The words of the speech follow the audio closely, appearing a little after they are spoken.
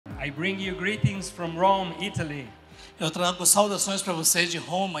I bring you greetings from Rome, Italy. Eu trago saudações para vocês de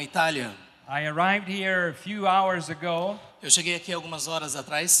Roma, Itália. I arrived here a few hours ago, Eu cheguei aqui algumas horas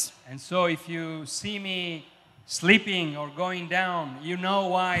atrás. and so if you see me sleeping or going down, you know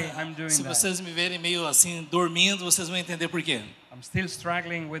why I'm doing Se that. vocês me verem meio assim dormindo, vocês vão entender por quê. I'm still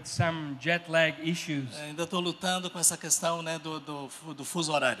struggling with some jet lag issues, Ainda estou lutando com essa questão, né, do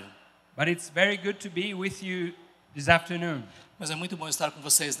fuso horário. but it's very good to be with you this afternoon. Mas é muito bom estar com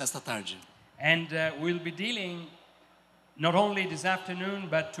vocês nesta tarde. And we'll be dealing not only this afternoon,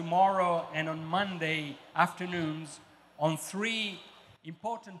 but tomorrow and on Monday afternoons on three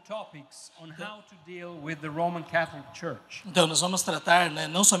important topics on how to deal with the Roman Catholic Church. Então, nós vamos tratar, né,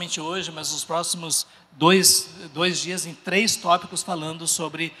 não somente hoje, mas os próximos dois dias em 3 tópicos falando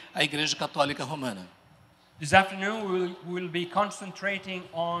sobre a Igreja Católica Romana. This afternoon we'll be concentrating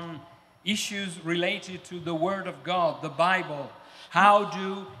on issues related to the Word of God, the Bible. How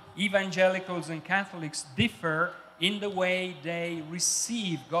do evangelicals and Catholics differ in the way they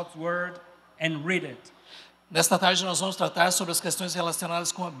receive God's Word and read it? Nesta tarde nós vamos tratar sobre as questões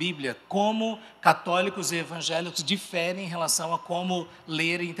relacionadas com a Bíblia, como católicos e evangélicos diferem em relação a como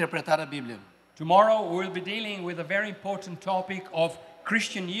ler e interpretar a Bíblia. Tomorrow we'll be dealing with a very important topic of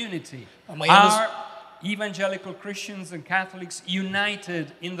Christian unity. Amanhã Are evangelical Christians and Catholics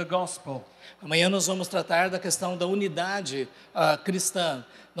united in the gospel? Amanhã nós vamos tratar da questão da unidade cristã.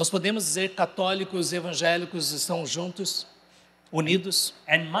 Nós podemos dizer que católicos e evangélicos estão juntos, unidos.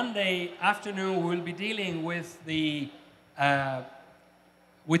 And Monday afternoon we'll be dealing with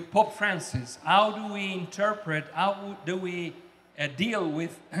with Pope Francis. How do we interpret? How do we deal with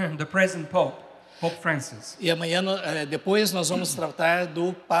the present Pope Francis? E amanhã depois nós vamos tratar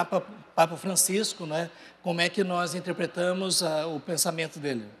do Papa Francisco, né? Como é que nós interpretamos o pensamento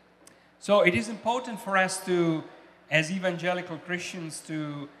dele? So it is important for us to, as evangelical Christians,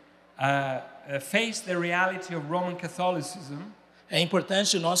 to face the reality of Roman Catholicism. É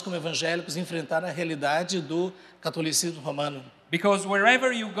importante nós, como evangélicos, enfrentar a realidade do catolicismo romano. Because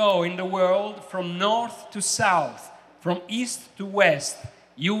wherever you go in the world, from north to south, from east to west,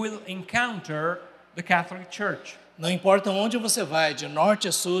 you will encounter the Catholic Church. Não importa onde você vai, de norte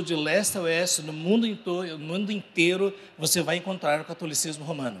a sul, de leste a oeste, no mundo inteiro, você vai encontrar o catolicismo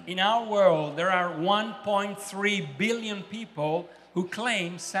romano. In our world, there are 1.3 billion people who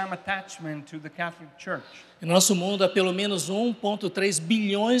claim some attachment to the Catholic Church. Em nosso mundo, há pelo menos 1,3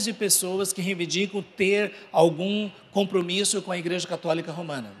 bilhões de pessoas que reivindicam ter algum compromisso com a Igreja Católica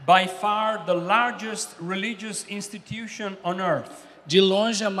Romana. By far the largest religious institution on earth. De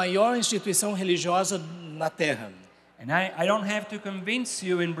longe, a maior instituição religiosa na Terra. And I don't have to convince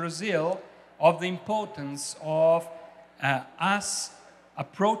you in Brazil of the importance of us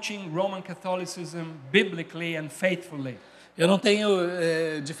approaching Roman Catholicism biblically and faithfully. Eu não tenho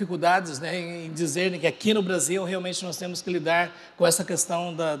dificuldades, né, em dizer que aqui no Brasil realmente nós temos que lidar com essa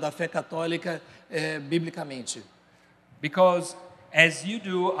questão da fé católica biblicamente. Because as you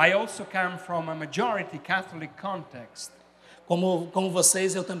do, I also come from a majority Catholic context. Como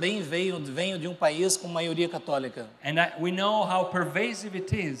vocês, eu também venho de um país com maioria católica. And we know how pervasive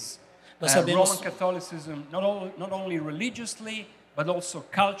it is. Nós sabemos Roman Catholicism, not only religiously, but also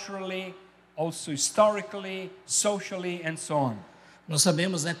culturally, also historically, socially, and so on. Nós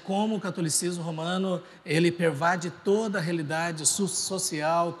sabemos, né, como o catolicismo romano ele pervade toda a realidade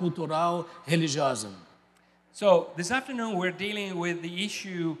social, cultural, religiosa. So this afternoon we're dealing with the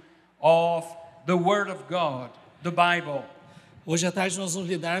issue of the Word of God, the Bible. Hoje à tarde nós vamos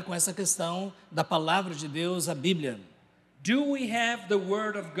lidar com essa questão da palavra de Deus, a Bíblia. Do we have the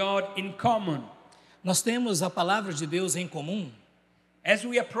Word of God in common? Nós temos a palavra de Deus em comum? As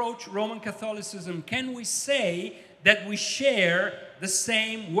we approach Roman Catholicism, can we say that we share the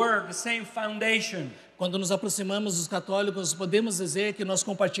same word, the same foundation? Quando nos aproximamos dos católicos, podemos dizer que nós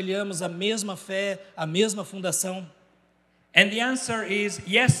compartilhamos a mesma fé, a mesma fundação? And the answer is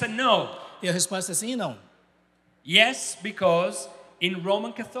yes and no. E a resposta é sim e não. Yes, because in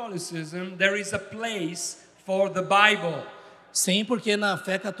Roman Catholicism there is a place for the Bible. Sim, porque na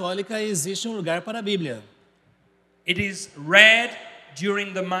fé católica existe um lugar para a Bíblia. It is read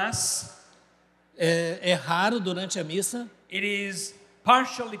during the Mass. É raro durante a missa. It is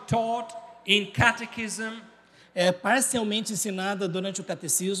partially taught in catechism. É parcialmente ensinada durante o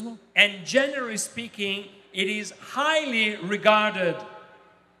catecismo. And generally speaking, it is highly regarded.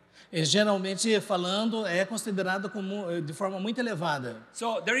 E, geralmente falando, é considerada como de forma muito elevada.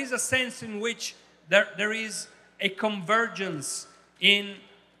 So there is a sense in which there is a convergence in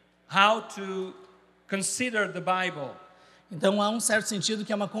how to consider the Bible. Então há um certo sentido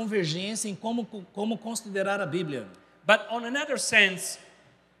que é uma convergência em como considerar a Bíblia. But on another sense,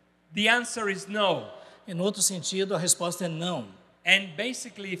 the answer is no. Em outro sentido, a resposta é não. And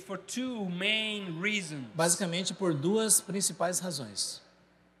basically for two main reasons. Basicamente por duas principais razões.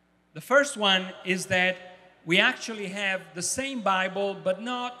 The first one is that we actually have the same Bible, but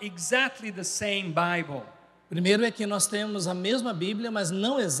not exactly the same Bible. Primeiro é que nós temos a mesma Bíblia, mas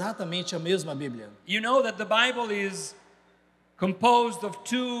não exatamente a mesma Bíblia. You know that the Bible is composed of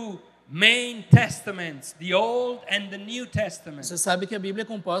two main testaments, the Old and the New Testament. Você sabe que a Bíblia é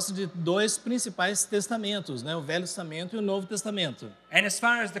composta de dois principais testamentos, né? O Velho Testamento e o Novo Testamento. And as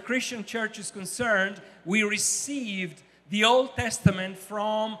far as the Christian church is concerned, we received the Old Testament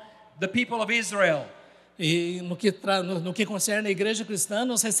from the people of Israel. E no que concerne a igreja cristã,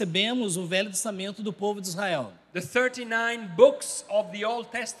 nós recebemos o Velho Testamento do povo de Israel. The 39 books of the Old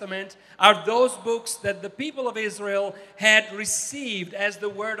Testament are those books that the people of Israel had received as the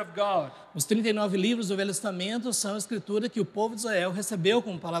Word of God. Os 39 livros do Velho Testamento são a escritura que o povo de Israel recebeu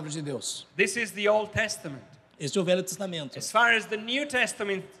como palavra de Deus. This is the Old Testament. Este é o Velho Testamento. As far as the New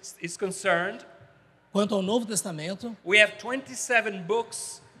Testament is concerned, Quanto ao Novo Testamento, we have 27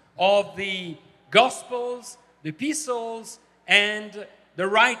 books of the Gospels, the epistles, and the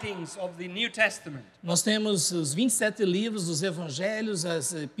writings of the New Testament. nós temos os 27 livros dos evangelhos,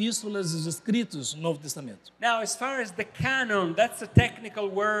 as epístolas e os escritos do Novo Testamento. Now, as far as the canon, that's a technical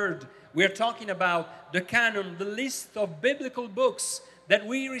word. We're talking about the canon, the list of biblical books that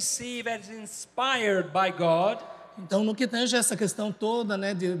we receive as inspired by God. Então, no que tange essa questão toda,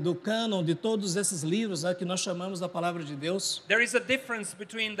 né, do cânon, de todos esses livros, né, que nós chamamos da palavra de Deus, There is a difference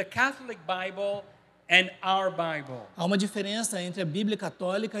between the Catholic Bible and our Bible. há uma diferença entre a Bíblia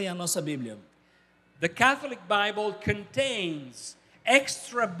católica e a nossa Bíblia. The Catholic Bible contains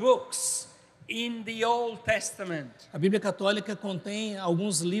extra books in the Old Testament. A Bíblia católica contém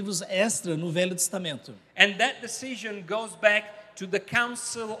alguns livros extra no Velho Testamento. And that decision goes back to the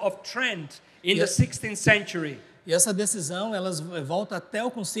Council of Trent in the Yes. 16th century, E essa decisão, ela volta até o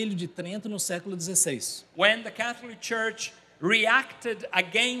Concílio de Trento no século XVI. when the Catholic Church reacted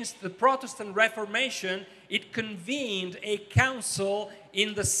against the Protestant Reformation. It convened a council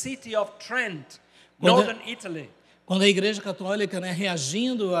in the city of Trent, northern Italy. Quando a Igreja Católica, né,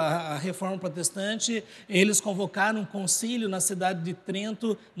 reagindo à Reforma Protestante, eles convocaram um concílio na cidade de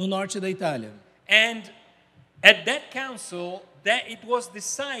Trento, no norte da Itália. And at that council, that it was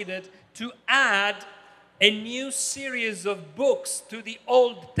decided to add a new series of books to the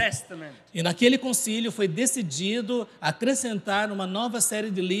Old Testament. E naquele concílio foi decidido acrescentar uma nova série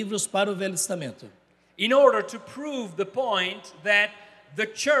de livros para o Velho Testamento, In order to prove the point that the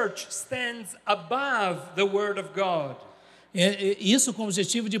church stands above the Word of God. Isso com o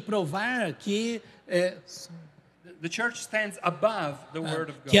objetivo de provar que The church stands above the Word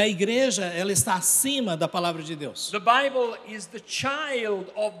of que a God. igreja ela está acima da palavra de Deus. The Bible is the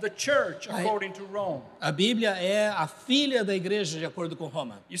child of the church, according to Rome. A Bíblia é a filha da igreja, de acordo com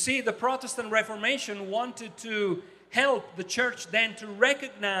Roma. You see, the Protestant Reformation wanted to help the church then to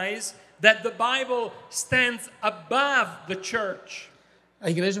recognize that the Bible stands above the church.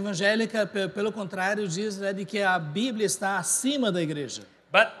 A igreja evangélica, pelo contrário, diz, né, de que a Bíblia está acima da igreja.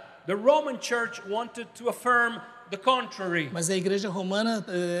 But the Roman church wanted to affirm the contrary. Mas a igreja romana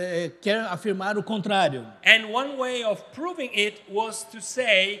quer afirmar o contrário. And one way of proving it was to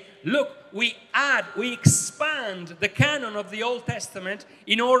say, look, we expand the canon of the Old Testament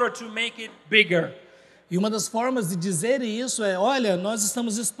in order to make it bigger. E uma das formas de dizer isso é, olha, nós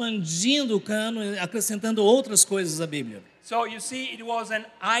estamos expandindo o cânon, acrescentando outras coisas à Bíblia. So you see, it was an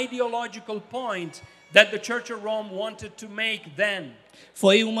ideological point that the Church of Rome wanted to make then.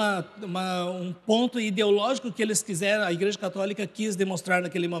 Foi um ponto ideológico que eles quiseram, a Igreja Católica quis demonstrar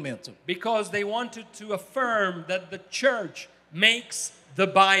naquele momento. Because they wanted to affirm that the church makes the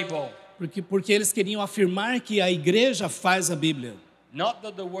Bible. Porque eles queriam afirmar que a igreja faz a Bíblia. Not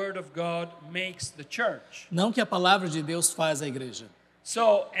that the Word of God makes the church. Não que a palavra de Deus faz a igreja.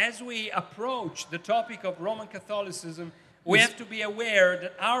 So, as we approach the topic of Roman Catholicism, we have to be aware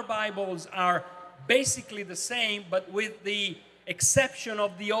that our Bibles are basically the same, but with the exception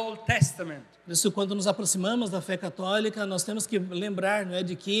of the Old Testament. Por isso, quando nos aproximamos da fé católica, nós temos que lembrar, não é,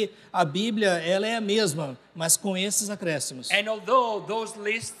 de que a Bíblia ela é a mesma, mas com esses acréscimos. And although those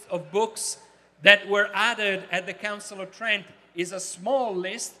lists of books that were added at the Council of Trent is a small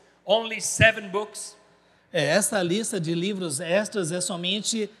list, only 7 books, Essa lista de livros extras é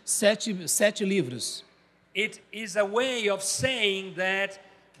somente sete livros. it is a way of saying that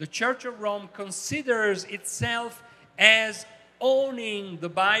the Church of Rome considers itself as owning the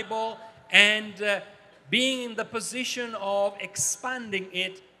Bible and being in the position of expanding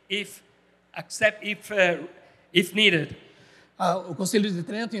it if needed. O Concílio de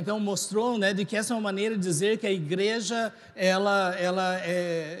Trento, então, mostrou, né, de que essa é uma maneira de dizer que a igreja ela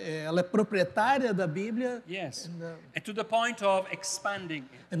é proprietária da Bíblia. Yes. And to the point of expanding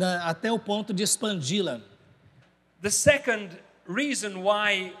it. Até o ponto de expandi-la. The second reason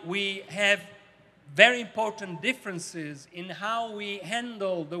why we have very important differences in how we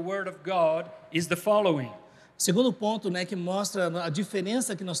handle the Word of God is the following. Segundo ponto, né, que mostra a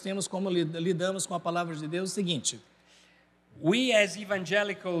diferença que nós temos como lidamos com a palavra de Deus é o seguinte. We as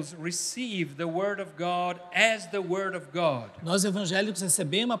evangelicals receive the Word of God as the Word of God. Nós evangélicos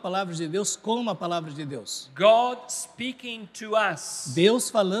recebemos a palavra de Deus como a palavra de Deus. God speaking to us.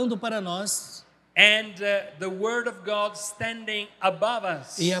 Deus falando para nós. And the Word of God standing above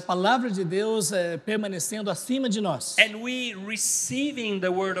us. E a palavra de Deus permanecendo acima de nós. And we receiving the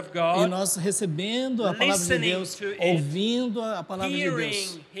Word of E God. nós recebendo a palavra de Deus, ouvindo a palavra de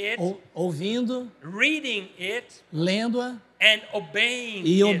Deus, ouvindo, reading it, lendo-a and obeying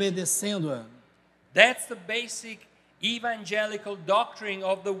e it. obedecendo-a. That's the basic evangelical doctrine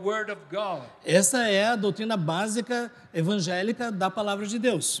of the Word of God. Essa é a doutrina básica evangélica da palavra de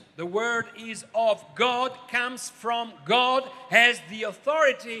Deus. The Word is of God, comes from God, has the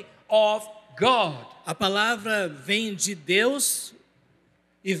authority of God. A palavra vem de Deus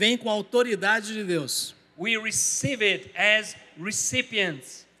e vem com a autoridade de Deus. We receive it as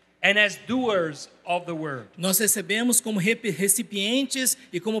recipients and as doers of the Word. Nós recebemos como recipientes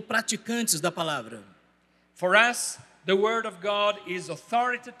e como praticantes da palavra. For us, the Word of God is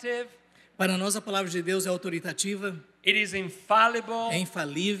authoritative. Para nós a palavra de Deus é autoritativa. It is infallible. É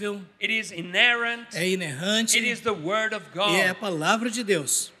infalível. It is inerrant. É inerrante. It is the Word of God. E é a palavra de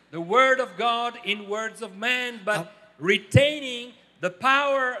Deus. The Word of God in words of man, but retaining the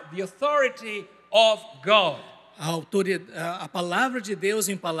power, the authority of God. A palavra de Deus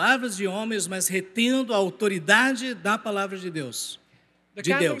em palavras de homens, mas retendo a autoridade da palavra de Deus. The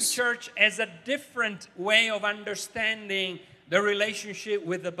Catholic Church has a different way of understanding the relationship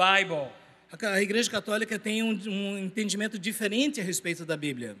with the Bible. A Igreja Católica tem entendimento diferente a respeito da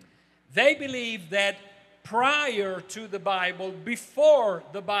Bíblia. They believe that prior to the Bible, before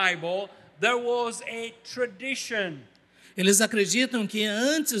the Bible, there was a tradition. Eles acreditam que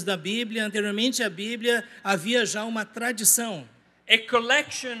antes da Bíblia, anteriormente à Bíblia, havia já uma tradição. A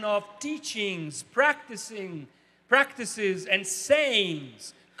collection of teachings, practices and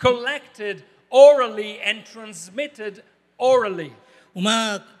sayings collected orally and transmitted orally.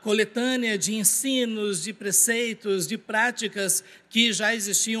 Uma coletânea de ensinos, de preceitos, de práticas que já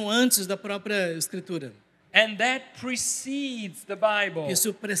existiam antes da própria Escritura. And that precedes the Bible.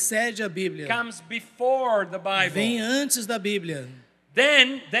 Isso precede a Bíblia. Comes before the Bible. Vem antes da Bíblia.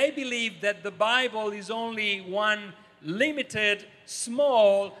 Then they believe that the Bible is only one limited,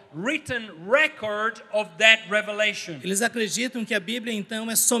 small, written record of that revelation. Eles acreditam que a Bíblia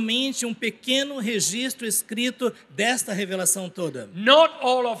então é somente um pequeno registro escrito desta revelação toda. Not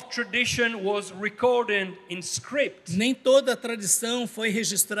all of tradition was recorded in script. Nem toda a tradição foi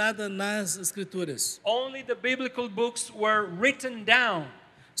registrada nas escrituras. Only the biblical books were written down.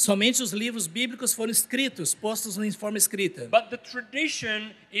 Somente os livros bíblicos foram escritos, postos em forma escrita. But the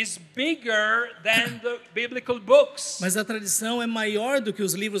tradition is bigger than the biblical books. Mas a tradição é maior do que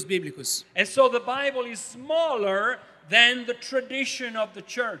os livros bíblicos. And so the Bible is smaller than the tradition of the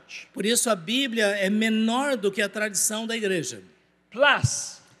church. Por isso a Bíblia é menor do que a tradição da igreja.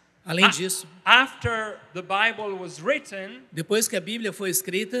 Plus, além disso, after the Bible was written, depois que a Bíblia foi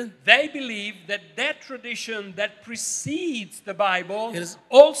escrita, they believe that tradition that precedes the Bible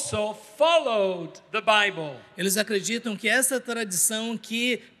also followed the Bible. Eles acreditam que essa tradição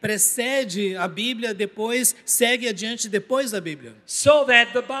que precede a Bíblia depois segue adiante depois da Bíblia. So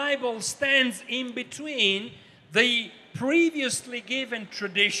that the Bible stands in between the previously given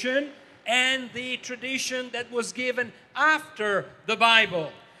tradition and the tradition that was given after the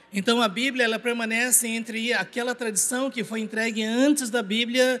Bible. Então a Bíblia ela permanece entre aquela tradição que foi entregue antes da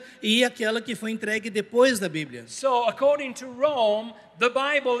Bíblia e aquela que foi entregue depois da Bíblia. So according to Rome, the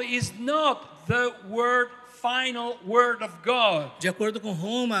Bible is not the final word of God. De acordo com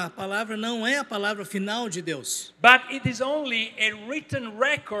Roma, a palavra não é a palavra final de Deus. But it is only a written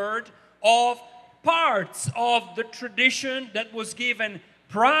record of parts of the tradition that was given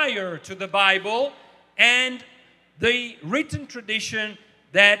prior to the Bible and the written tradition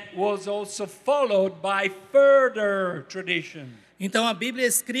that was also followed by further tradition. Então a Bíblia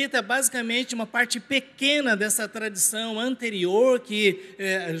escrita é basicamente uma parte pequena dessa tradição anterior que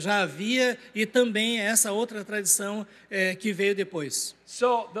já havia e também essa outra tradição que veio depois.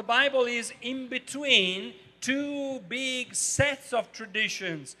 So the Bible is in between two big sets of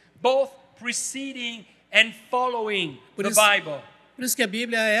traditions, both preceding and following Por the isso- Bible. Por isso que a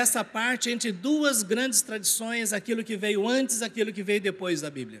Bíblia é essa parte entre duas grandes tradições, aquilo que veio antes, aquilo que veio depois da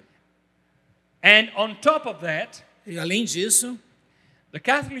Bíblia. And on top of that, E além disso, the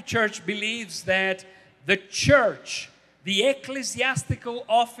Catholic Church believes that the church, the ecclesiastical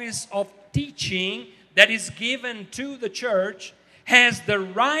office of teaching that is given to the church, has the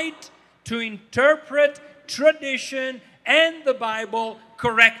right to interpret tradition and the Bible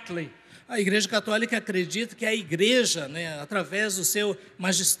correctly. a Igreja Católica acredita que a Igreja, né, através do seu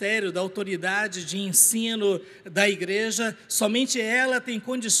magistério, da autoridade de ensino da Igreja, somente ela tem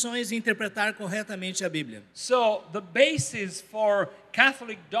condições de interpretar corretamente a Bíblia. So the basis for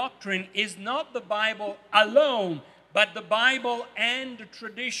Catholic doctrine is not the Bible alone, but the Bible and the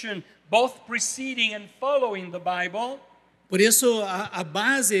tradition, both preceding and following the Bible. Por isso, a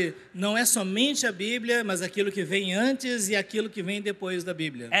base não é somente a Bíblia, mas aquilo que vem antes e aquilo que vem depois da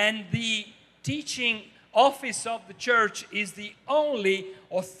Bíblia. And the teaching office of the church is the only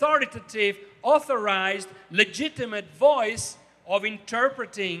authoritative, authorized, legitimate voice of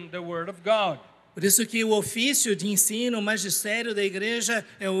interpreting the Word of God. Por isso que o ofício de ensino, o magistério da igreja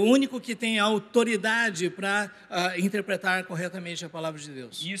é o único que tem autoridade para interpretar corretamente a palavra de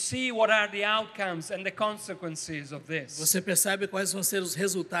Deus. You see what are the outcomes and the consequences of this. Você percebe quais vão ser os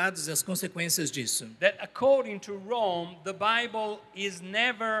resultados e as consequências disso. That according to Rome, the Bible is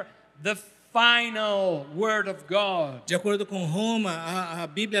never the final word of God. De acordo com Roma, a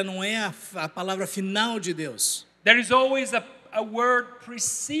Bíblia não é a palavra final de Deus. There is always a word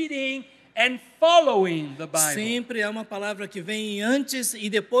preceding and following the Bible. Sempre há uma palavra que vem antes e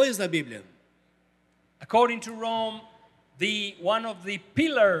depois da Bíblia. According to Rome, one of the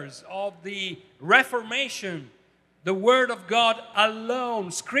pillars of the Reformation, the Word of God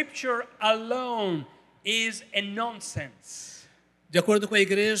alone, Scripture alone, is a nonsense. De acordo com a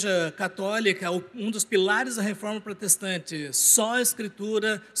Igreja Católica, um dos pilares da Reforma Protestante, só a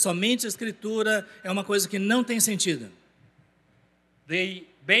Escritura, somente a Escritura, é uma coisa que não tem sentido. The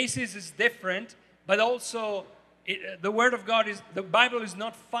basis is different, but also the Word of God the Bible is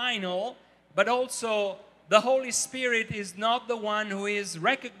not final, but also the Holy Spirit is not the one who is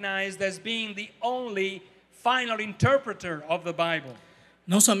recognized as being the only final interpreter of the Bible.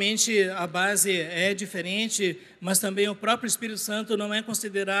 Não somente a base é diferente, mas também o próprio Espírito Santo não é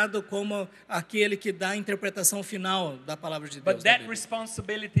considerado como aquele que dá a interpretação final da palavra de Deus. But that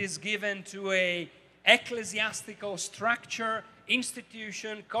responsibility is given to a ecclesiastical structure,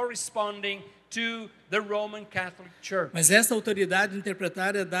 institution corresponding to the Roman Catholic Church. Mas essa autoridade de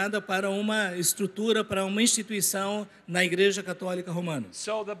interpretar é dada para uma estrutura, para uma instituição na Igreja Católica Romana.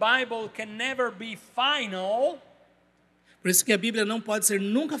 So the Bible can never be final, Por isso que a Bíblia não pode ser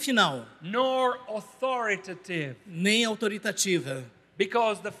nunca final, nor authoritative, nem autoritativa,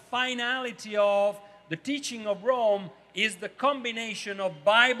 because the finality of the teaching of Rome is the combination of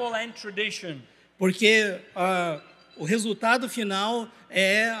Bible and tradition. porque o resultado final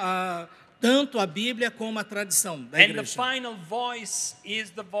é tanto a Bíblia como a tradição da And the igreja. final voice is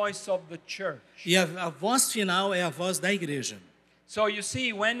the voice of the church. E a voz final é a voz da igreja. So you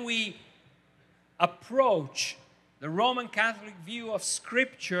see, when we approach the Roman Catholic view of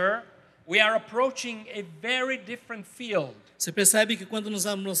Scripture, we are approaching a very different field. Você percebe que quando nos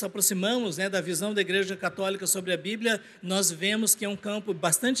aproximamos, né, da visão da Igreja Católica sobre a Bíblia, nós vemos que é um campo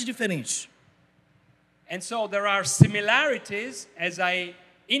bastante diferente. And so there are similarities, as I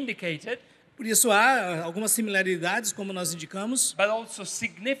indicated, Por isso há algumas similaridades, como nós indicamos, but also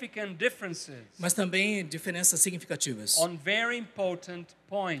significant differences mas também diferenças significativas, on very important em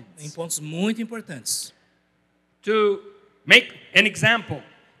points. pontos muito importantes. To make an example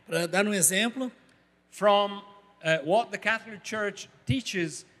Para dar um exemplo, from what the Catholic Church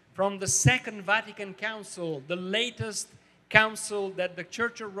teaches from the Second Vatican Council, the latest council that the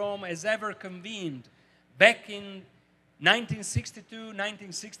Church of Rome has ever convened, back in 1962,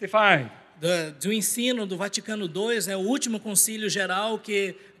 1965. do ensino do Vaticano II, é o último concílio geral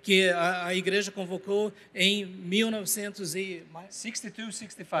que a Igreja convocou em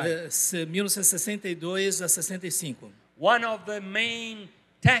 1962 a 65. One of the main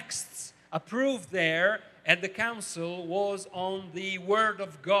texts approved there at the council was on the Word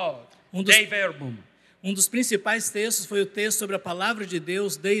of God, Dei Verbum. Um dos principais textos foi o texto sobre a palavra de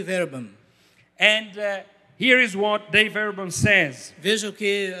Deus, Dei Verbum. And here is what Dei Verbum says. Veja o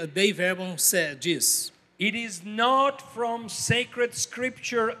que Dei Verbum diz. It is not from sacred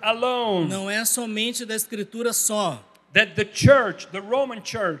scripture alone Não é somente da Escritura só that the church, the Roman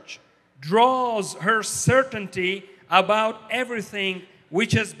church, draws her certainty about everything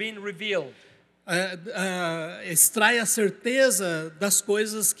which has been revealed. extrai a certeza das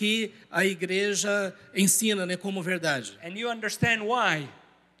coisas que a igreja ensina, né, como verdade. And you understand why?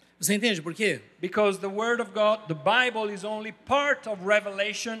 Você entende por quê? Because the Word of God, the Bible, is only part of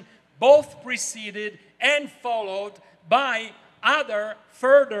revelation, both preceded and followed by other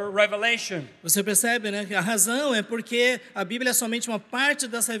further revelation. Você percebe, né, que a razão é porque a Bíblia é somente uma parte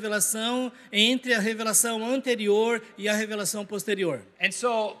dessa revelação entre a revelação anterior e a revelação posterior. And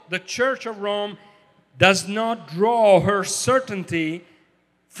so the Church of Rome does not draw her certainty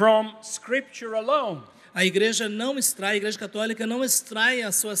from Scripture alone. A igreja católica não extrai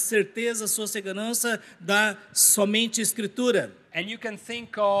a sua certeza, a sua segurança da somente Escritura. And you can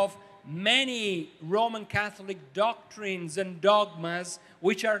think of many Roman Catholic doctrines and dogmas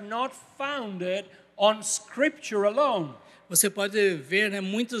which are not founded on Scripture alone. Você pode ver, né,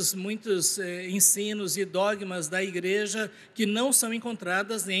 muitos ensinos e dogmas da igreja que não são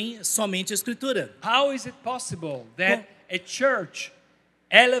encontradas em somente a Escritura. How is it possible that a church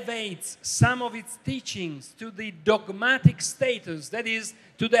elevates some of its teachings to the dogmatic status, that is,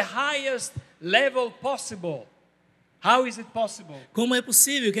 to the highest level possible? How is it possible? Como é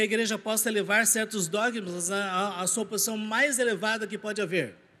possível que a igreja possa elevar certos dogmas à sua posição mais elevada que pode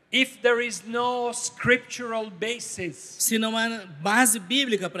haver? If there is no scriptural basis. Se não há base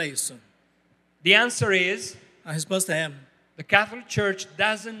bíblica para isso. The answer is, A resposta é: the Catholic Church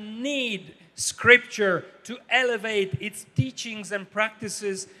doesn't need Scripture to elevate its teachings and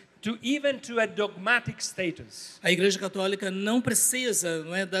practices to even to a dogmatic status. a Igreja Católica não precisa,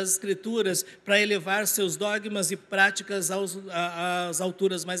 não é, das Escrituras para elevar seus dogmas e práticas às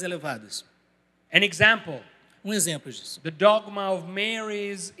alturas mais elevadas. An example, Um exemplo disso. the dogma of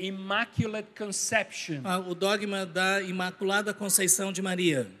Mary's Immaculate Conception. O dogma da Imaculada Conceição de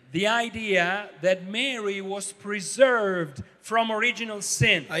Maria. The idea that Mary was preserved from original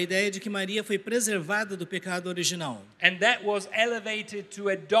sin, A ideia de que Maria foi preservada do pecado original. and that was elevated to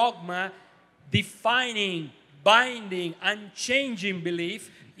a dogma defining, binding, unchanging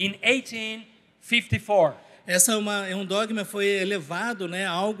belief in 1854. Essa é um dogma foi elevado, né, a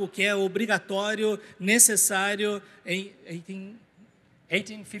algo que é obrigatório, necessário em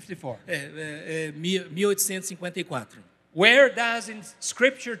 1854. 1854. Where does in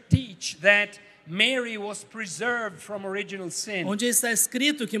Scripture teach that Mary was preserved from original sin? Onde está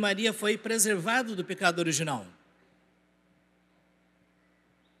escrito que Maria foi preservada do pecado original?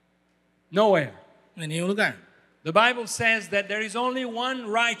 Nowhere. Em nenhum lugar. The Bible says that there is only one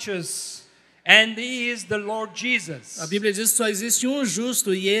righteous, and he is the Lord Jesus. A Bíblia diz que só existe um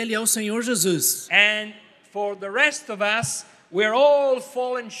justo e ele é o Senhor Jesus. And for the rest of us, we're all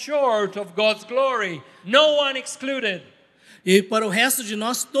fallen short of God's glory, no one excluded. E para o resto de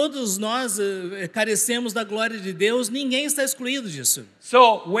nós, todos nós carecemos da glória de Deus, ninguém está excluído disso.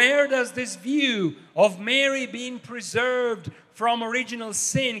 So, where does this view of Mary being preserved from original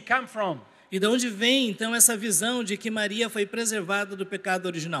sin come from? E de onde vem então essa visão de que Maria foi preservada do pecado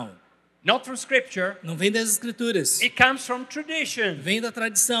original? Not from Scripture. Não vem das Escrituras, It comes from tradition. vem da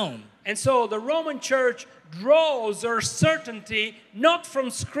tradição. And so the Roman Church draws her certainty not from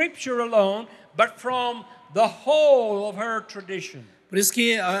Scripture alone, but from the whole of her tradition. Por isso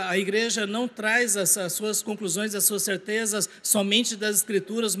que a igreja não traz as suas conclusões, as suas certezas somente das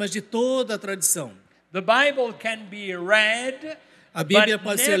Escrituras, mas de toda a tradição. The Bible can be read, A Bíblia but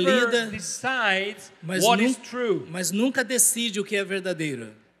pode ser never lida, decides mas, what is true. mas nunca decide o que é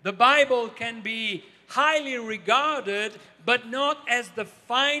verdadeiro. The Bible can be highly regarded, but not as the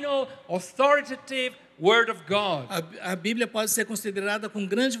final authoritative Word of God. A Bíblia pode ser considerada com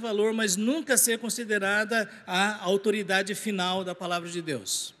grande valor, mas nunca ser considerada a autoridade final da palavra de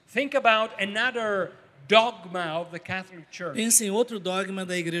Deus. Think about another dogma of the Catholic Church. Pense em outro dogma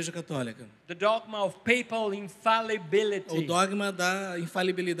da Igreja Católica, The dogma of papal infallibility. o dogma da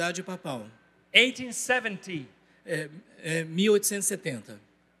infalibilidade papal, 1870. 1870.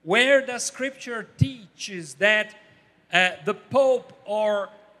 Where the Scripture teaches that the Pope or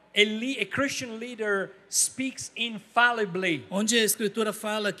a Christian leader speaks infallibly. Onde a Escritura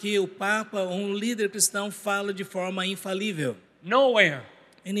fala que o Papa ou um líder cristão fala de forma infalível. Nowhere.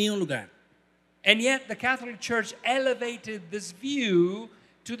 Em nenhum lugar. And yet the Catholic Church elevated this view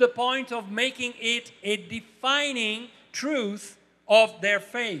to the point of making it a defining truth of their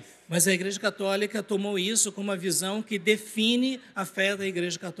faith. Mas a Igreja Católica tomou isso como uma visão que define a fé da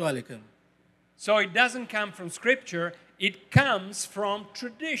Igreja Católica. So it doesn't come from Scripture, it comes from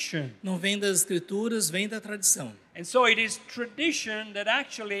tradition. Não vem das Escrituras, vem da tradição. And so it is tradition that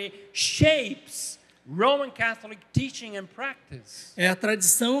actually shapes Roman Catholic teaching and practice. É a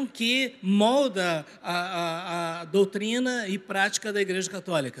tradição que molda a doutrina e prática da Igreja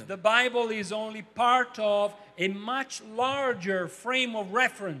Católica. The Bible is only part of a much larger frame of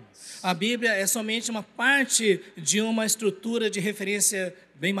reference. A Bíblia é somente uma parte de uma estrutura de referência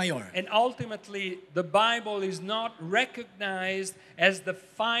bem maior. And ultimately, the Bible is not recognized as the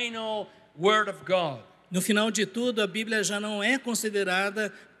final word of God. No final de tudo, a Bíblia já não é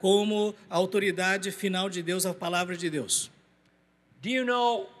considerada como a autoridade final de Deus, a palavra de Deus. Do you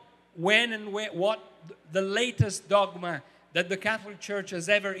know when and what the latest dogma that the Catholic Church has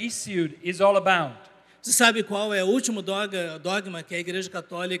ever issued is all about? Você sabe qual é o último dogma que a Igreja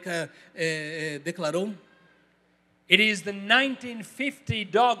Católica declarou? It is the 1950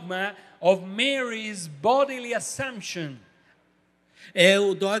 dogma of Mary's bodily assumption. É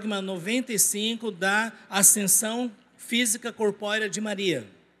o dogma 95 da ascensão física corpórea de Maria.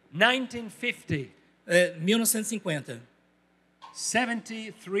 1950. 1950.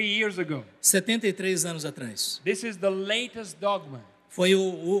 73 years ago. 73 anos atrás. This is the latest dogma. Foi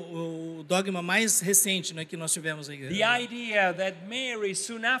o dogma mais recente, né, que nós tivemos aí. The idea that Mary,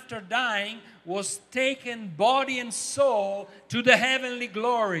 soon after dying, was taken body and soul to the heavenly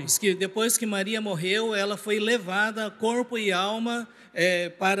glories. Que depois que Maria morreu, ela foi levada corpo e alma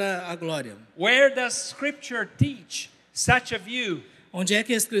para a glória. Where does Scripture teach such a view? Onde é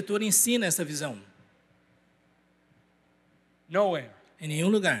que a Escritura ensina essa visão? Nowhere. Em nenhum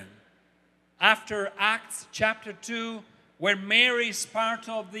lugar. After Acts chapter 2, where Mary is part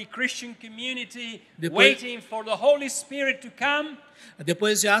of the Christian community, waiting for the Holy Spirit to come.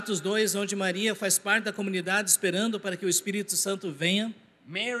 Depois de Atos 2, onde Maria faz parte da comunidade esperando para que o Espírito Santo venha.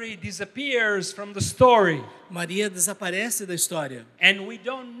 Mary disappears from the story. Maria desaparece da história. And we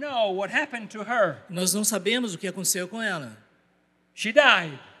don't know what happened to her. Nós não sabemos o que aconteceu com ela. She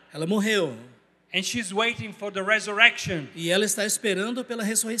died. Ela morreu. And she's waiting for the resurrection. E ela está esperando pela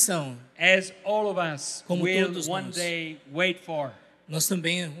ressurreição. As all of us Como will todos one nós. day wait for. Nós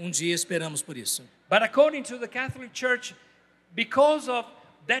também dia esperamos por isso. But according to the Catholic Church, because of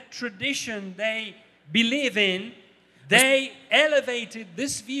that tradition they believe in, they elevated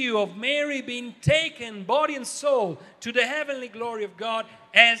this view of Mary being taken body and soul to the heavenly glory of God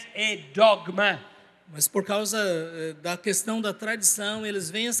as a dogma. Mas por causa da questão da tradição, eles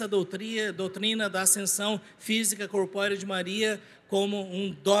veem essa doutrina da ascensão física corpórea de Maria como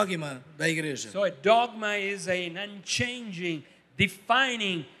um dogma da igreja. So a dogma is an unchanging,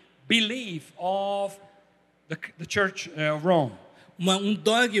 defining belief of the Church of Rome. Um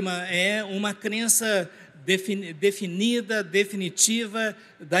dogma é uma crença definida, definitiva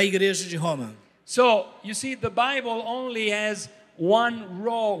da igreja de Roma. So, you see, the Bible only has one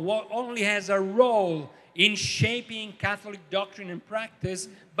role, only has a role in shaping Catholic doctrine and practice,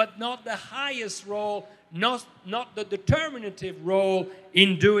 but not the highest role, not the determinative role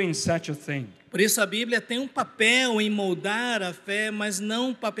in doing such a thing. Por isso a Bíblia tem um papel em moldar a fé, mas não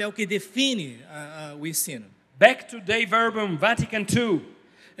um papel que define o ensino. Back to Dei Verbum, Vatican II.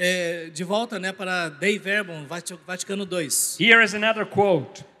 De volta, né, para Dei Verbum, Vaticano II. Here is another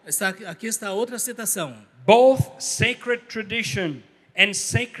quote. Aqui está outra citação. Both sacred tradition and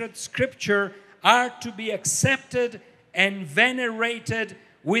sacred scripture are to be accepted and venerated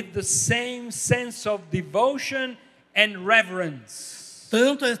with the same sense of devotion and reverence.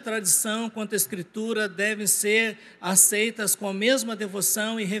 Tanto a tradição quanto a escritura devem ser aceitas com a mesma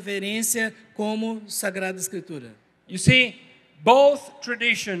devoção e reverência como Sagrada Escritura. You see, both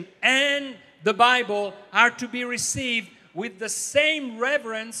tradition and the Bible are to be received with the same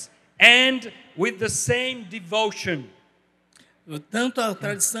reverence and with the same devotion. Tanto a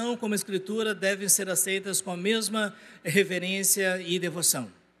tradição como a escritura devem ser aceitas com a mesma reverência e devoção.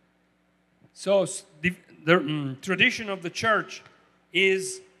 So the tradition of the church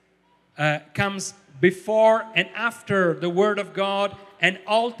comes before and after the Word of God and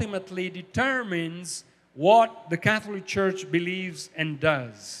ultimately determines what the Catholic Church believes and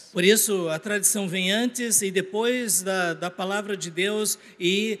does. Por isso, a tradição vem antes e depois da palavra de Deus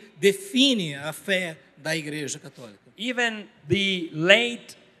e define a fé da Igreja Católica. Even the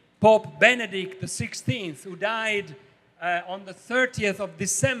late Pope Benedict XVI, who died on the 30th of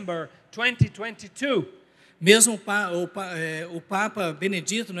December 2022, mesmo o Papa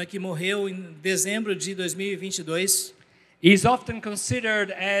Benedito, né, que morreu em dezembro de 2022, is often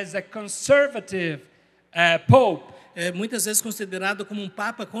considered as a conservative Pope. Muitas vezes considerado como um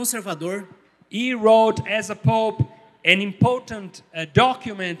Papa conservador. He wrote as a Pope an important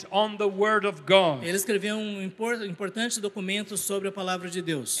document on the Word of God. Ele escreveu importante documento sobre a palavra de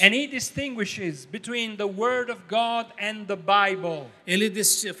Deus. And he distinguishes between the Word of God and the Bible. Ele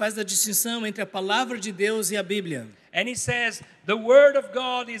faz a distinção entre a palavra de Deus e a Bíblia. And he says the Word of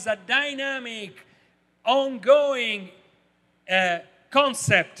God is a dynamic, ongoing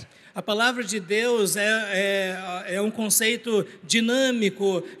concept. A palavra de Deus é um conceito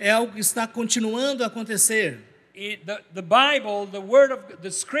dinâmico, é algo que está continuando a acontecer. The Bible, the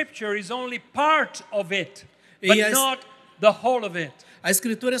Scripture is only part of it, but not the whole of it. A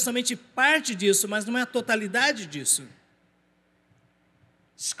Escritura é somente parte disso, mas não é a totalidade disso.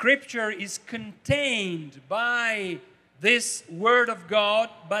 Scripture is contained by this Word of God,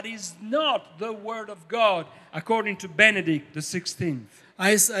 but is not the Word of God, according to Benedict XVI.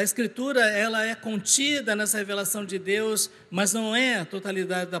 A Escritura, ela é contida nessa revelação de Deus, mas não é a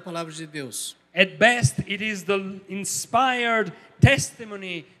totalidade da palavra de Deus. At best, it is the inspired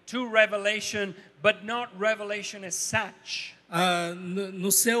testimony to revelation, but not revelation as such.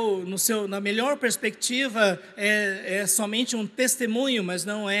 Na melhor perspectiva, é somente um testemunho, mas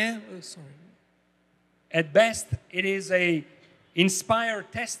não é. At best, it is a inspired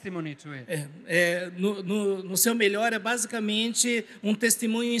testimony to it. No seu melhor, é basicamente um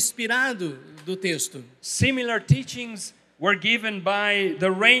testemunho inspirado do texto. Similar teachings were given by the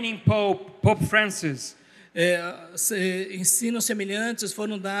reigning Pope, Pope Francis. Ensinos semelhantes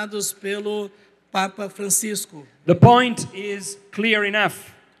foram dados pelo Papa Francisco. The point is clear enough.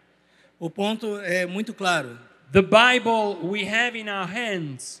 O ponto é muito claro. The Bible we have in our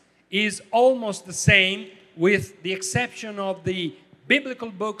hands is almost the same, with the exception of the biblical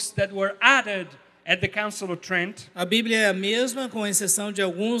books that were added at the Council of Trent. A Bíblia é a mesma, com exceção de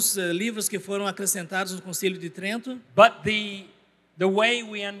alguns livros que foram acrescentados no Concílio de Trento. But the way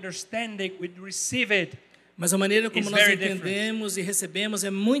we understand it, we receive it, mas a maneira como nós very entendemos e recebemos é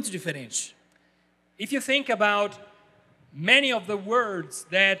muito diferente. If you think about many of the words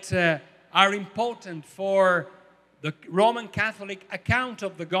that are important for the Roman Catholic account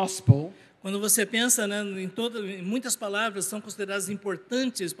of the gospel, quando você pensa, né, em muitas palavras são consideradas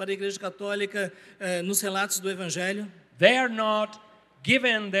importantes para a Igreja Católica nos relatos do Evangelho, they are not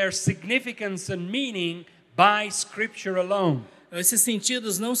given their significance and meaning by Scripture alone. Esses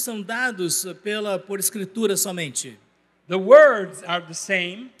sentidos não são dados por Escritura somente. The words are the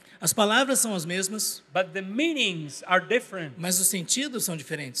same. As palavras são as mesmas, but the meanings are different. Mas os sentidos são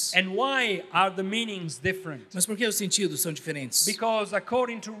diferentes. And why are the meanings different? Mas por que os sentidos são diferentes? Because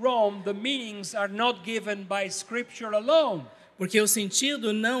according to Rome, the meanings are not given by Scripture alone. Porque o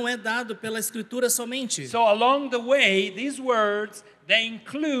sentido não é dado pela Escritura somente. So along the way, these words, they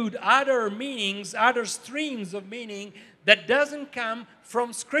include other meanings, other streams of meaning that doesn't come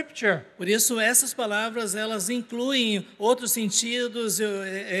from Scripture. Por isso essas palavras elas incluem outros sentidos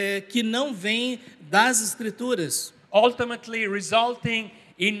que não vêm das Escrituras. Ultimately resulting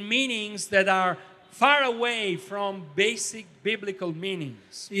in meanings that are far away from basic biblical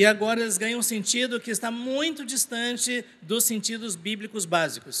meanings. E agora eles ganham um sentido que está muito distante dos sentidos bíblicos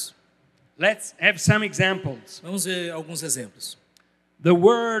básicos. Let's have some examples. Vamos ver alguns exemplos. The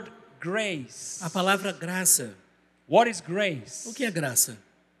word grace. A palavra graça. What is grace? O que é graça?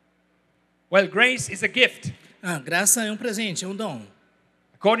 Well, grace is a gift. Graça é um presente, é um dom.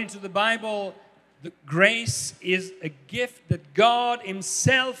 According to the Bible, the grace is a gift that God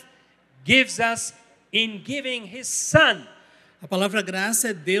Himself gives us in giving His Son. A palavra graça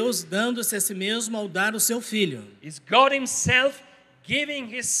é Deus dando-se a si mesmo ao dar o seu Filho. Is God Himself giving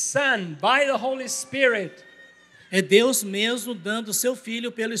His Son by the Holy Spirit. É Deus mesmo dando o seu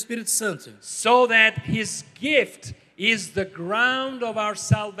Filho pelo Espírito Santo. So that His gift is the ground of our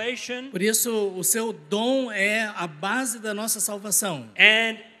salvation. Por isso, o seu dom é a base da nossa salvação.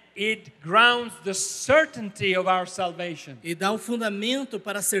 And it grounds the certainty of our salvation. E dá o fundamento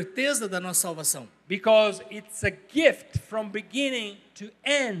para a certeza da nossa salvação. Because it's a gift from beginning to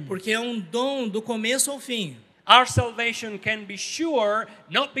end. Porque é um dom do começo ao fim. Our salvation can be sure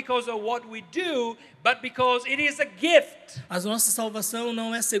not because of what we do, but because it is a gift. A nossa salvação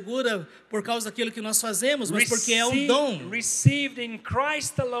não é segura por causa daquilo que nós fazemos, mas porque é um dom. Received in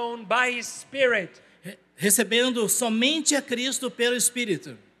Christ alone by His Spirit. Recebendo somente a Cristo pelo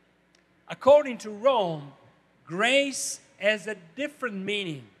Espírito. According to Rome, grace has a different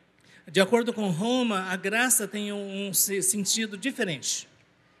meaning. De acordo com Roma, a graça tem um sentido diferente.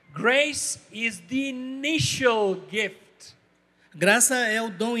 Grace is the initial gift. Graça é o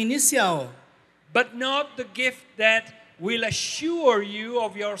dom inicial. But not the gift that will assure you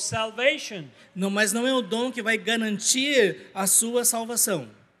of your salvation. Não, mas não é o dom que vai garantir a sua salvação.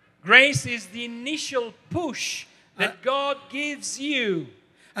 Grace is the initial push that God gives you.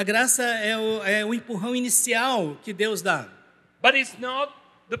 A graça é o empurrão inicial que Deus dá. But it's not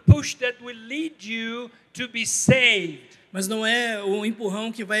the push that will lead you to be saved. Mas não é o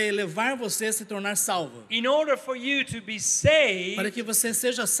empurrão que vai levar você a se tornar salvo. In order for you to be saved, Para que você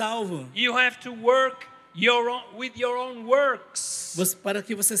seja salvo, you have to work with your own works. para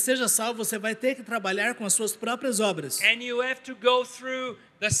que você seja salvo, você vai ter que trabalhar com as suas próprias obras. And you have to go through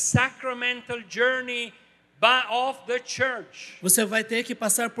the sacramental journey of the church. Você vai ter que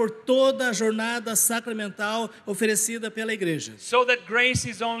passar por toda a jornada sacramental oferecida pela igreja. So that grace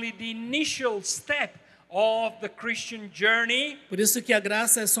is only the initial step of the Christian journey. Por isso que a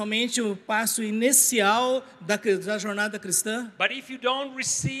graça é somente o passo inicial da jornada cristã. But if you don't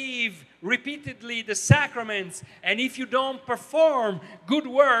receive repeatedly the sacraments and if you don't perform good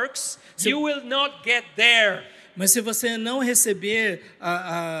works, you will not get there. Mas se você não receber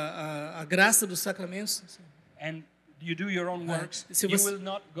a graça dos sacramentos, and you do your own works, se you você- will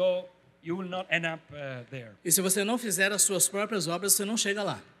not end up there. e se você não fizer as suas próprias obras, você não chega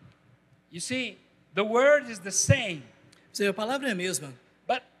lá. You see, the word is the same, A palavra é a mesma,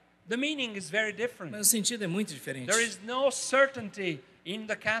 but the meaning is very mas different. o sentido é muito diferente. There is no certainty in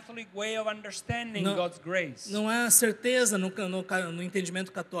the Catholic way of understanding Não- God's grace. Não há certeza no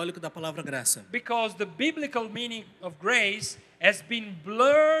entendimento católico da palavra graça. Because the biblical meaning of grace has been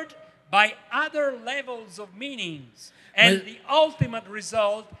blurred by other levels of meanings. And Mas- the ultimate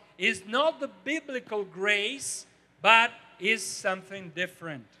result is not the biblical grace, but is something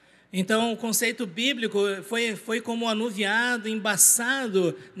different. Então, o conceito bíblico foi como anuviado,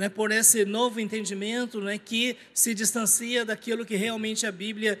 embaçado, né, por esse novo entendimento, né, que se distancia daquilo que realmente a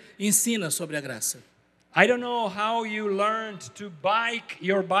Bíblia ensina sobre a graça. I don't know how you learned to bike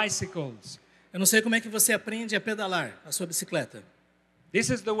your bicycles. Eu não sei como é que você aprende a pedalar a sua bicicleta. This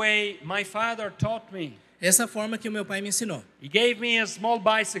is the way my father taught me. Essa é a forma que o meu pai me ensinou. He gave me a small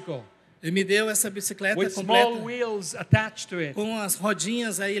bicycle Ele me deu essa bicicleta with small completa, wheels attached to it. com as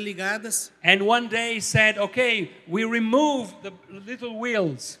rodinhas aí ligadas. And one day he said, okay, we remove the little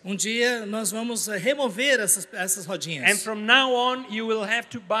wheels. Um dia nós vamos remover essas And rodinhas. from now on, you will have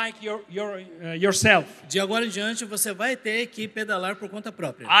to bike yourself. De agora em diante você vai ter que pedalar por conta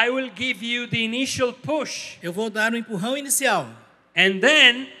própria. I will give you the initial push. Eu vou dar um empurrão inicial And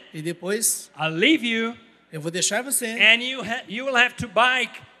then e depois I'll leave you eu vou deixar você and you will have to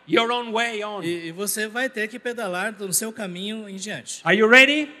bike your own way on. e você vai ter que pedalar no seu caminho em diante. Are you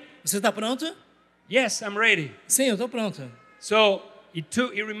ready? Você está pronto? Yes, I'm ready. Sim, eu estou pronto. So he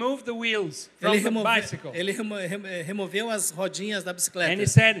removed the wheels from the bicycle. Ele removeu as rodinhas da And he bicicleta.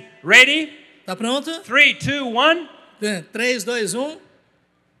 said, ready? Está pronto? 3, 2, 1. 3, 2, 1.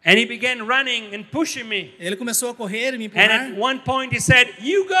 And he began running and pushing me. Ele começou a correr e me And empurrar. at one point he said,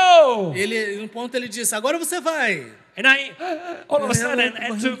 you go. Em um ponto ele disse, agora você vai. And I, all of a sudden,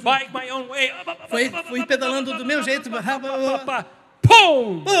 had to bike my own way. Fui pedalando do meu jeito.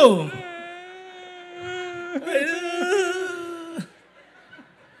 Boom! Pum!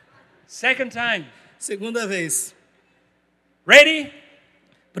 Second time. Segunda vez. Ready?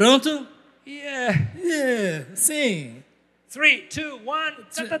 Pronto? Yeah. Sim. 3, 2, 1.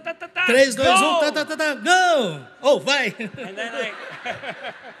 3, 2, 1, Go! go! Oh, vai! And then I.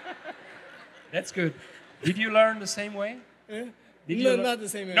 That's good. Did you learn the same way? Did No, learn- not the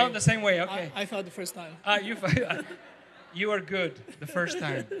same way. Not the same way. Okay. I thought the first time. You were good the first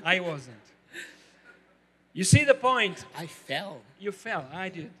time. I wasn't. You see the point? I fell. You fell. I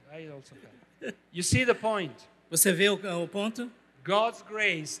did. I also fell. You see the point? Você vê o ponto? God's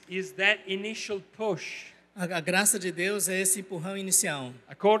grace is that initial push, A graça de Deus é esse empurrão inicial,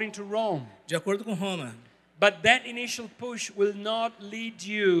 according to Rome. de acordo com Roma. But that initial push will not lead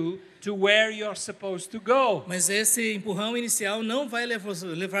you to where you're supposed to go. Mas esse empurrão inicial não vai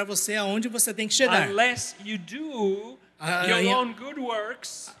levar você aonde você tem que chegar. Unless you do your own good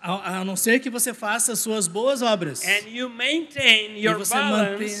works A não ser que você faça as suas boas obras. and you maintain your você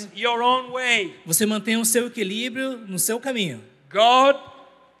balance your own way. Você mantém o seu equilíbrio no seu caminho. God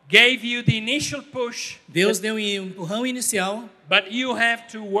gave you the initial push, Deus deu um empurrão inicial, but you have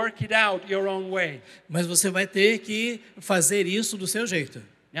to work it out your own way. mas você vai ter que fazer isso do seu jeito.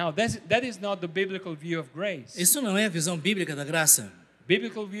 Now, that is not the biblical view of grace. Isso não é a visão bíblica da graça.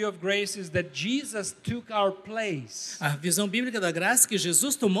 Biblical view of grace is that Jesus took our place. A visão bíblica da graça é que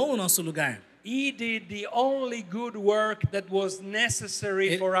Jesus tomou o nosso lugar. He did the only good work that was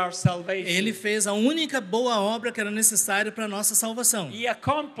necessary for our salvation. Ele fez a única boa obra que era necessária para a nossa salvação. He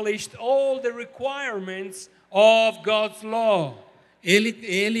accomplished all the requirements of God's law. Ele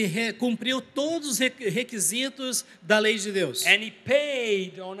cumpriu todos os requisitos da lei de Deus. And he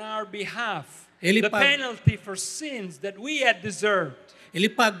paid on our behalf Ele the pa- penalty for sins that we had deserved. Ele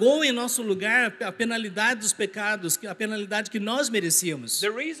pagou em nosso lugar a penalidade dos pecados, a penalidade que nós merecíamos. The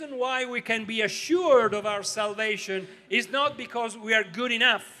reason why we can be assured of our salvation is not because we are good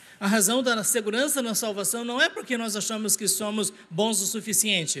enough. A razão da segurança na salvação não é porque nós achamos que somos bons o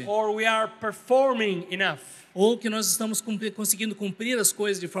suficiente, Or we are performing enough. ou que nós estamos conseguindo cumprir as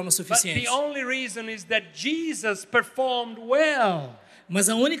coisas de forma But suficiente. the only reason is that Jesus performed well Mas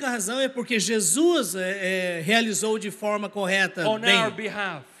a única razão é porque Jesus realizou de forma correta, on our bem,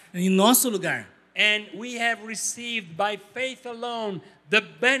 behalf. em nosso lugar. And we have received by faith alone the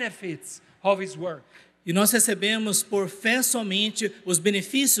benefits of His work. E nós recebemos por fé somente os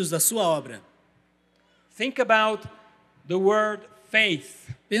benefícios da sua obra. Think about the word faith.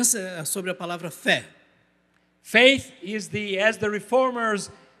 Pensa sobre a palavra fé. Faith is as the reformers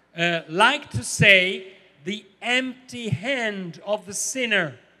like to say, the empty hand of the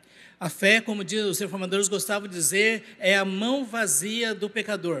sinner. A fé, como os reformadores gostavam de dizer, é a mão vazia do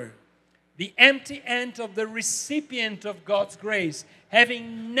pecador. The empty hand of the recipient of God's grace,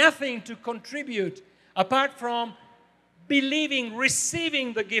 having nothing to contribute apart from believing,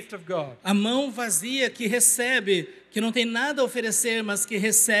 receiving the gift of God. A mão vazia que recebe, que não tem nada a oferecer, mas que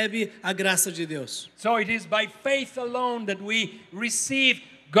recebe a graça de Deus. So it is by faith alone that we receive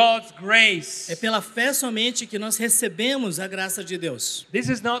God's grace. É pela fé somente que nós recebemos a graça de Deus. This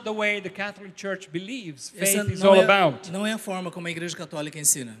is not the way the Catholic Church believes Essa faith is all about. não é a forma como a Igreja Católica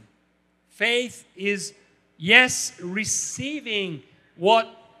ensina. Faith is, yes, receiving what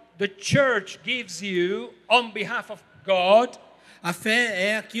the church gives you on behalf of God. A fé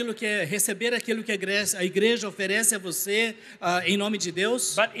é aquilo que é receber aquilo que a igreja oferece a você em nome de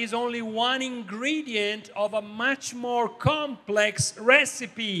Deus. But is only one ingredient of a much more complex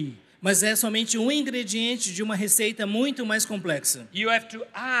recipe. Mas é somente um ingrediente de uma receita muito mais complexa. You have to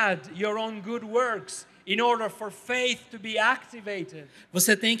add your own good works in order for faith to be activated.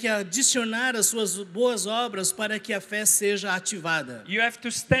 Você tem que adicionar as suas boas obras para que a fé seja ativada. You have to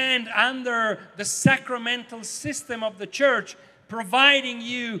stand under the sacramental system of the church, providing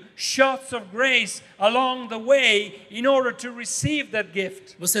you shots of grace along the way in order to receive that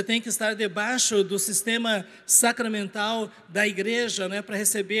gift. Você tem que estar debaixo do sistema sacramental da igreja, né, para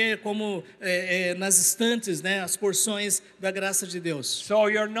receber como nas estantes, né, as porções da graça de Deus. So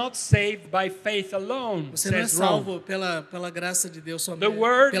you're not saved by faith alone, Você não é says Rome. salvo pela graça de Deus The somente,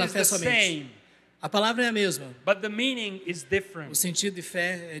 word pela is fé the somente. same, A palavra é a mesma, but the meaning is o different. sentido de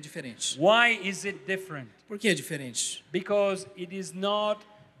fé é diferente. Why is it different? Por que é diferente? Because it is not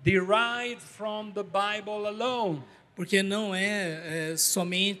derived from the Bible alone. Porque não é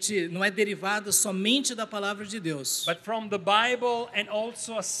derivada somente da palavra de Deus, But from the Bible and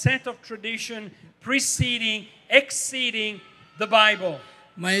also a set of tradition preceding, exceeding the Bible.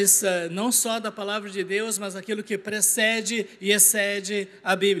 mas não só da palavra de Deus, mas aquilo que precede e excede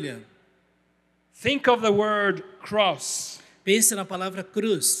a Bíblia. Think of the word cross. Pense na palavra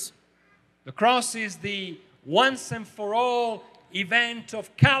cruz. The cross is the once and for all event of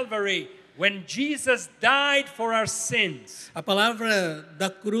Calvary when Jesus died for our sins. A palavra da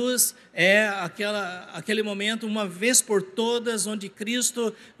cruz é aquele momento, uma vez por todas, onde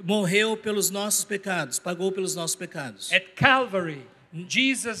Cristo morreu pelos nossos pecados, pagou pelos nossos pecados. At Calvary,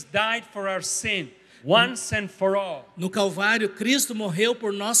 Jesus died for our sin once and for all. No Calvário, Cristo morreu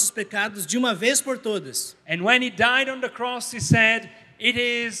por nossos pecados de uma vez por todas. And when he died on the cross, he said, "It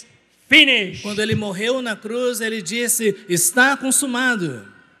is finished." Quando ele morreu na cruz, ele disse: está consumado.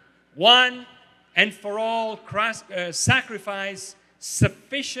 One and for all sacrifice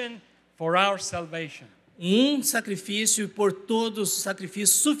sufficient for our salvation. Sacrifício por todos,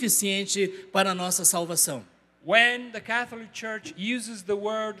 sacrifício suficiente para a nossa salvação. When the Catholic Church uses the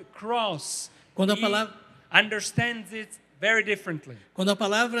word cross, Quando a he palavra understands it very differently. Quando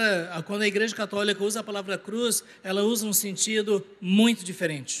a Igreja Católica usa a palavra cruz, ela usa um sentido muito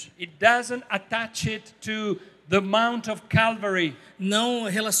diferente. It doesn't attach it to the Mount of Calvary, Não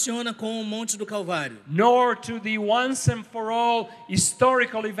relaciona com o Monte do Calvário, nor to the once and for all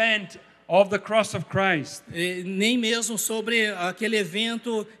historical event of the cross of Christ. nem mesmo sobre aquele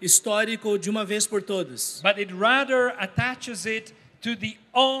evento histórico de uma vez por todas. But it rather attaches it to the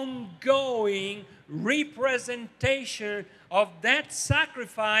ongoing representation of that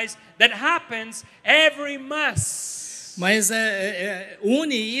sacrifice that happens every Mass. Mas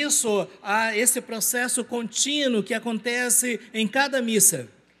une isso a esse processo contínuo que acontece em cada missa.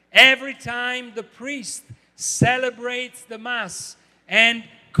 Every time the priest celebrates the Mass and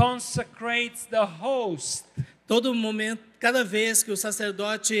consecrates the host, Todo momento, cada vez que o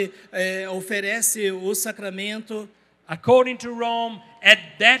sacerdote oferece o sacramento, according to Rome, at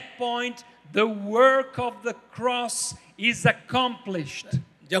that point the work of the cross is accomplished.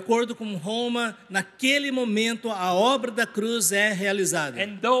 De acordo com Roma, naquele momento a obra da cruz é realizada.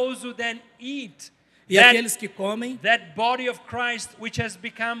 And those who then eat E aqueles que comem, that body of Christ, which has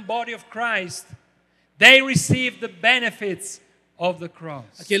become body of Christ, they receive the benefits of the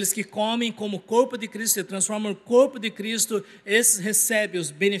cross. aqueles que comem como corpo de Cristo, se transformam no corpo de Cristo, esses recebem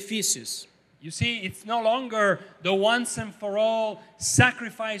os benefícios. You see, it's no longer the once and for all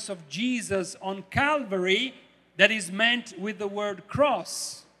sacrifice of Jesus on Calvary that is meant with the word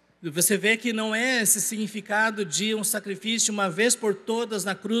cross. Você vê que não é esse significado de um sacrifício uma vez por todas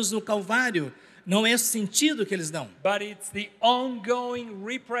na cruz do Calvário. Não é esse sentido que eles dão. But it's the ongoing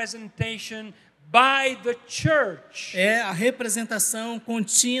representation by the church É a representação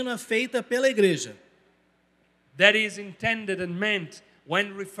contínua feita pela igreja. that is intended and meant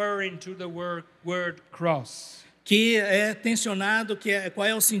when referring to the word cross. Que é tensionado, qual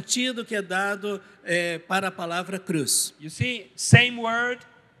é o sentido que é dado para a palavra cruz. You see, same word,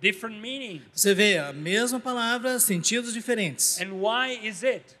 different meaning. Você vê a mesma palavra, sentidos diferentes. And why is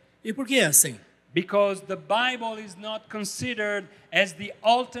it? E por que é assim? Because the Bible is not considered as the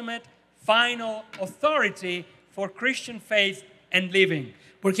ultimate, final authority for Christian faith and living.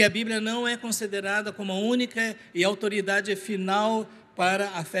 Porque a Bíblia não é considerada como a única e autoridade final para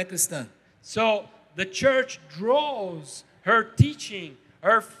a fé cristã. So the church draws her teaching,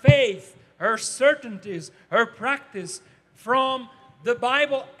 her faith, her certainties, her practice from the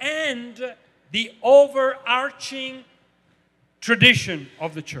Bible and the overarching tradition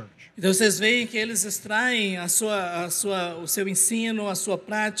of the church. Então vocês veem que eles extraem o seu ensino, a sua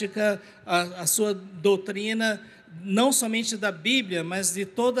prática, a sua doutrina, não somente da Bíblia, mas de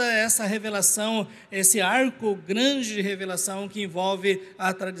toda essa revelação, esse arco grande de revelação que envolve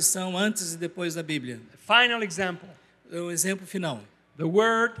a tradição antes e depois da Bíblia. Final example, O exemplo final. the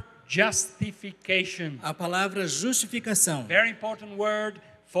word justification. A palavra justificação. Very important word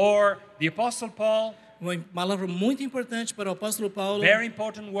for the Apostle Paul. Uma palavra muito importante para o apóstolo Paulo. Very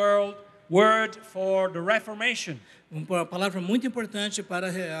important word for the Reformation. Uma palavra muito importante para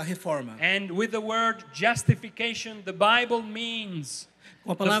a reforma. And with the word justification, the Bible means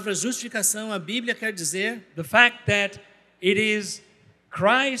Com a palavra justificação, a Bíblia quer dizer the fact that it is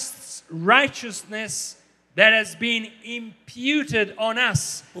Christ's righteousness that has been imputed on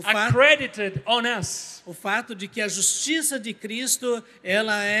us, accredited on us. o fato de que a justiça de Cristo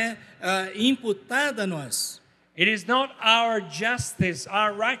ela é imputada a nós. It is not our justice,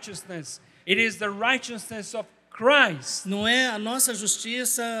 our righteousness. It is the righteousness of Christ Não é a nossa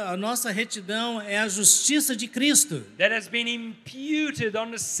justiça, a nossa retidão, é a justiça de Cristo that has been imputed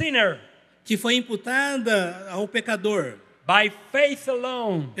on the sinner que foi imputada ao pecador by faith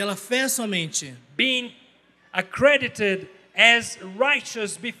alone, pela fé somente, being accredited as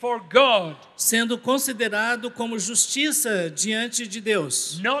righteous before God, sendo considerado como justiça diante de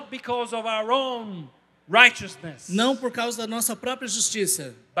Deus, not because of our own righteousness, não por causa da nossa própria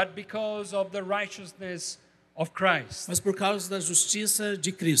justiça, but because of the righteousness of Christ. mas por causa da justiça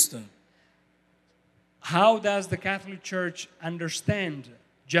de Cristo. How does the Catholic Church understand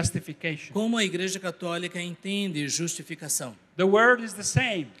justification? Como a Igreja Católica entende justificação? The word is the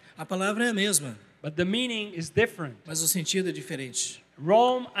same, A palavra é a mesma, but the meaning is different. mas o sentido é diferente.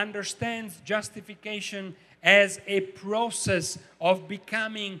 Rome understands justification as a process of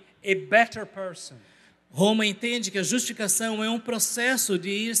becoming a better person. Roma entende que a justificação é um processo de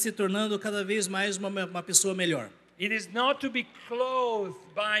ir se tornando cada vez mais uma pessoa melhor. It is not to be clothed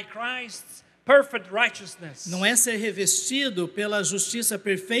by Christ's perfect righteousness, Não é ser revestido pela justiça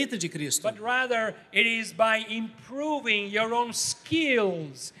perfeita de Cristo, but rather it is by improving your own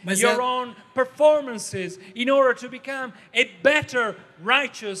skills, Mas your é- own performances, in order to become a better,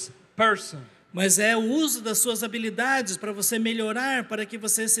 righteous person. mas é o uso das suas habilidades para você melhorar, para que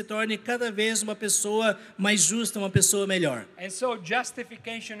você se torne cada vez uma pessoa mais justa, uma pessoa melhor. And so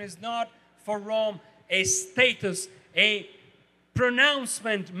justification is not for Rome a status, a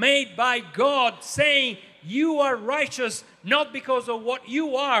pronouncement made by God saying you are righteous not because of what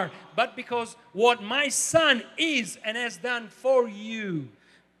you are, but because what my son is and has done for you.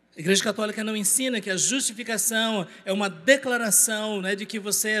 A Igreja Católica não ensina que a justificação é uma declaração, né, de que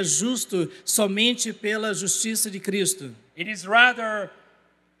você é justo somente pela justiça de Cristo. It is rather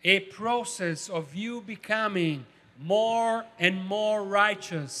a process of you becoming more and more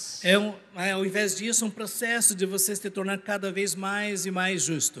righteous. Ao invés disso, um processo de você se tornar cada vez mais e mais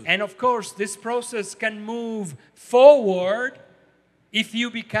justo. And of course, this process can move forward if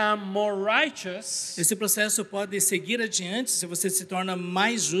you become more righteous, Esse processo pode seguir adiante se você se torna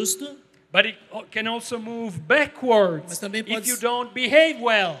mais justo, but it can also move backwards Mas também if pode- you don't behave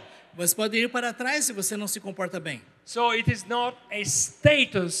well. Você pode ir para trás se você não se comporta bem. So it is not a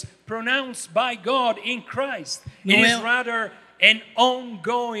status pronounced by God in Christ. Não It é- is rather an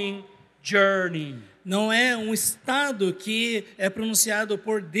ongoing journey. Não é um estado que é pronunciado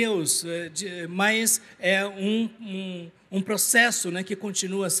por Deus, mas é um processo, né, que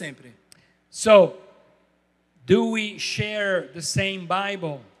continua sempre. So, do we share the same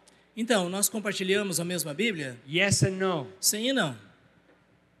Bible? Então, nós compartilhamos a mesma Bíblia? Yes and no. Sim e não.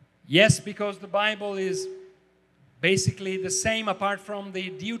 Yes, because the Bible is basically the same apart from the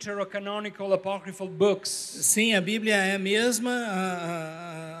deuterocanonical apocryphal books. Sim, a Bíblia é a mesma,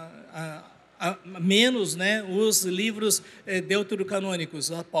 menos, né, os livros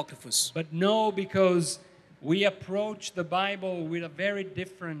deuterocanônicos, apócrifos. But no, because we approach the Bible with a very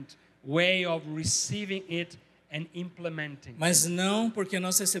different way of receiving it and implementing. Mas não, porque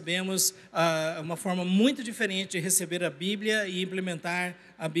nós recebemos uma forma muito diferente de receber a Bíblia e implementar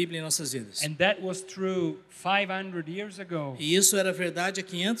a Bíblia em nossas vidas. And that was true 500 years ago, E isso era verdade há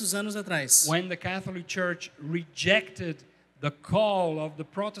 500 anos atrás. when the Catholic Church rejected the call of the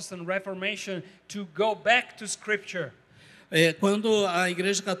Protestant Reformation to go back to Scripture. Quando a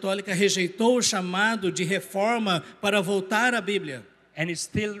Igreja Católica rejeitou o chamado de reforma para voltar à Bíblia. And it's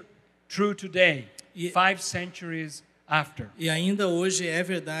still true today, E- 5 centuries after. E ainda hoje é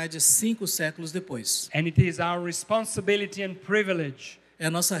verdade 5 séculos depois. And it is our responsibility and privilege É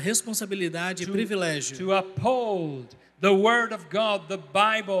a nossa responsabilidade e privilégio to uphold the Word of God, the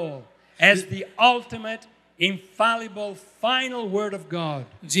Bible, as the ultimate, infallible, final Word of God.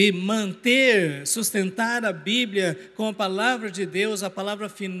 de manter, sustentar a Bíblia com a palavra de Deus, a palavra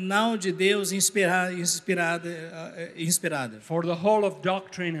final de Deus inspirada. For the whole of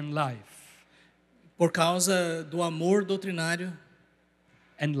doctrine and life. Por causa do amor doutrinário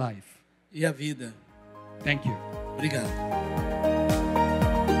And life. e a vida. Thank you. Obrigado.